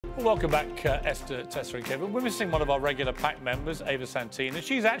Well, welcome back, Esther, Tessa and Kevin. We're missing one of our regular pack members, Ava Santina.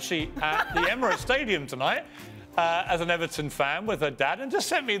 She's actually at the Emirates Stadium tonight as an Everton fan with her dad and just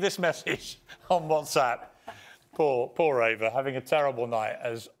sent me this message on WhatsApp. Poor Ava, having a terrible night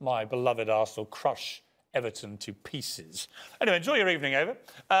as my beloved Arsenal crush Everton to pieces. Anyway, enjoy your evening, Ava.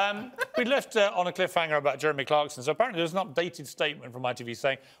 We left on a cliffhanger about Jeremy Clarkson. So apparently there's an updated statement from ITV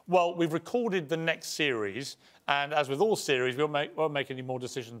saying, well, we've recorded the next series, and as with all series, we won't make any more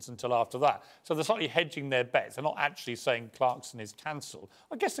decisions until after that. So they're slightly hedging their bets. They're not actually saying Clarkson is cancelled.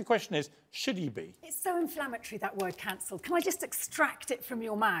 I guess the question is, should he be? It's so inflammatory, that word cancelled. Can I just extract it from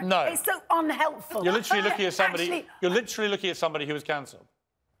your mouth? No. It's so unhelpful. You're literally looking at somebody. You're literally looking at somebody who was cancelled.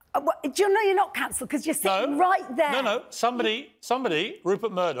 Do you know you're not cancelled because you're sitting right there? No. Somebody,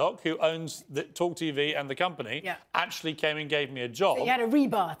 Rupert Murdoch, who owns the TalkTV and the company, actually came and gave me a job. So he had a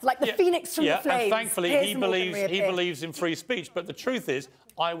rebirth, like the phoenix from the flames. And thankfully he believes in free speech. But the truth is,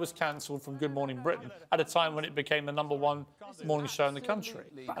 I was cancelled from Good Morning Britain at a time when it became the #1 morning show in the country.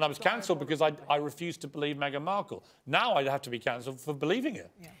 And I was cancelled because I refused to believe Meghan Markle. Now I'd have to be cancelled for believing her.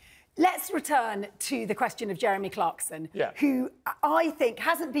 Yeah. Let's return to the question of Jeremy Clarkson, who I think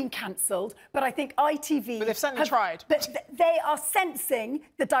hasn't been cancelled, but I think ITV... But they've certainly tried. But they are sensing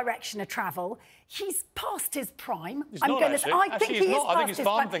the direction of travel. He's past his prime. I think he is past his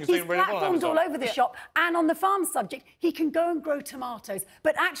prime. He's platformed all over the shop, and on the farm subject, he can go and grow tomatoes.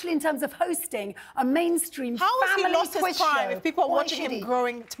 But actually, in terms of hosting a mainstream family quiz show... How has he lost his prime if people are watching him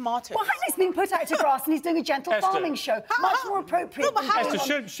growing tomatoes? Well, he's been put out to grass and he's doing a gentle farming show. Much more appropriate.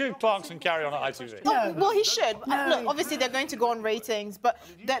 Esther, should Clarkson carry on at ITV? No. Well, he should. No. Look, obviously, they're going to go on ratings, but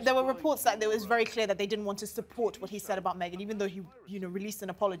there were reports that it was very clear that they didn't want to support what he said about Meghan, even though he, released an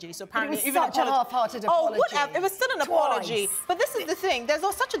apology. So apparently, it was such a half-hearted apology. Oh, whatever. It was still an apology. But this is the thing. There's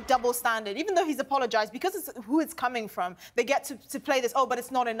such a double standard. Even though he's apologised, because it's who it's coming from, they get to play this, but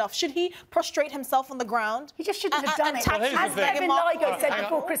it's not enough. Should he prostrate himself on the ground? He just shouldn't have done it. As Kevin Ligo said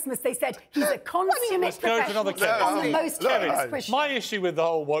before Christmas, they said he's a consummate professional on the most famous question. My issue with the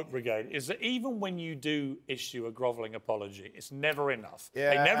whole woke brigade is that even when you do issue a grovelling apology, it's never enough.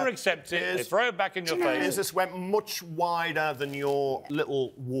 They never accept it. They throw it back in your face. This went much wider than your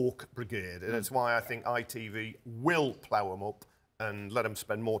little woke brigade, and that's why I think ITV will plough him up and let him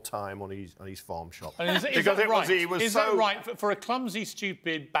spend more time on his farm shop. Is that right for a clumsy,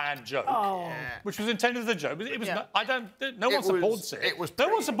 stupid, bad joke, which was intended as a joke? It was. No one supports it. No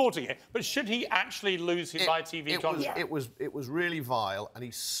one's supporting it. But should he actually lose his ITV contract? It was really vile, and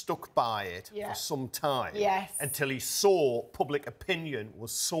he stuck by it for some time. Yes. Until he saw public opinion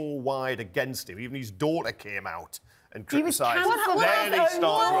was so wide against him. Even his daughter came out and criticised him. Then he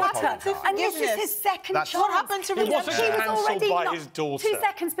started and this is his second chance. What happened to He wasn't cancelled by his daughter. 2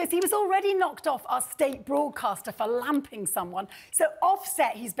 seconds, please. He was already knocked off our state broadcaster for lamping someone. So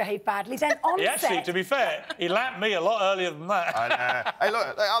offset, he's behaved badly. Then onset... Actually, to be fair, he lamped me a lot earlier than that. I know. Hey,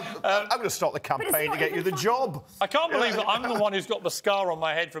 look, I'm going to start the campaign to get you the job. I can't believe that I'm the one who's got the scar on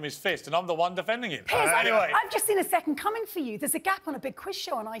my head from his fist, and I'm the one defending him. Anyway, I've just seen a second coming for you. There's a gap on a big quiz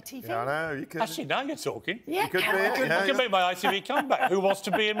show on ITV. Yeah, I know. You could... Actually, now you're talking. Yeah, you could be. I can make my ITV comeback. Who wants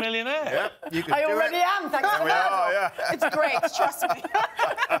to be a millionaire? You could I already am, thanks for that. It's great, trust me.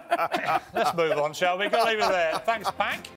 Let's move on, shall we? Go leave it there. Thanks, Pack.